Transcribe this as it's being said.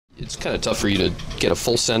It's kind of tough for you to get a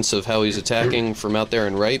full sense of how he's attacking from out there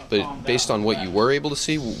and right, but based on what you were able to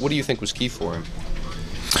see, what do you think was key for him?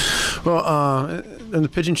 Well, in the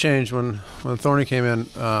pitching change, when Thorny came in,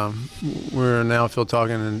 we were in the outfield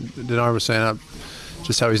talking, and Denard was saying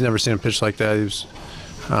just how he's never seen him pitch like that. He was,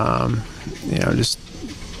 just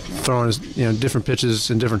throwing his, different pitches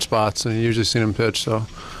in different spots, and you usually seen him pitch. So,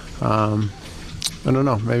 I don't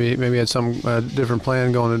know. Maybe he had some different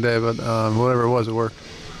plan going today, but whatever it was, it worked.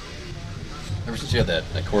 Ever since you had that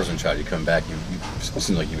Corzine shot, you come back, it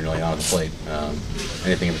seemed like you've been really on the plate.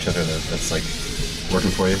 Anything in particular that's like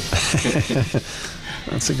working for you?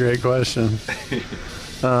 That's a great question.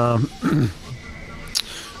 Part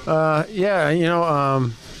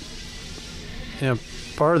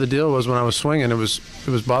of the deal was when I was swinging, it was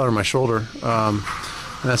bothering my shoulder, and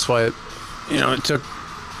that's why it took,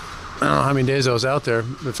 I don't know how many days I was out there.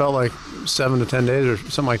 It felt like 7 to 10 days or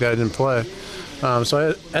something like that I didn't play.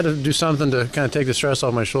 So I had to do something to kind of take the stress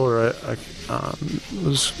off my shoulder. I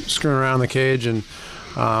was screwing around the cage, and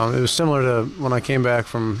it was similar to when I came back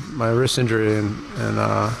from my wrist injury in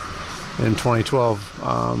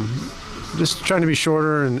 2012. Just trying to be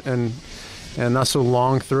shorter and not so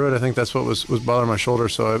long through it. I think that's what was bothering my shoulder.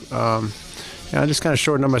 So I just kind of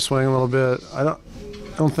shortened up my swing a little bit. I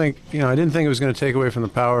don't think I didn't think it was going to take away from the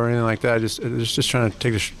power or anything like that. It was just trying to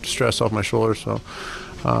take the stress off my shoulder. So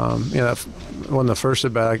that wasn't the first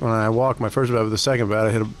at bat. When I walked my first at bat, with the second bat,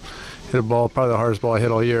 I hit a ball, probably the hardest ball I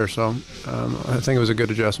hit all year. So I think it was a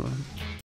good adjustment.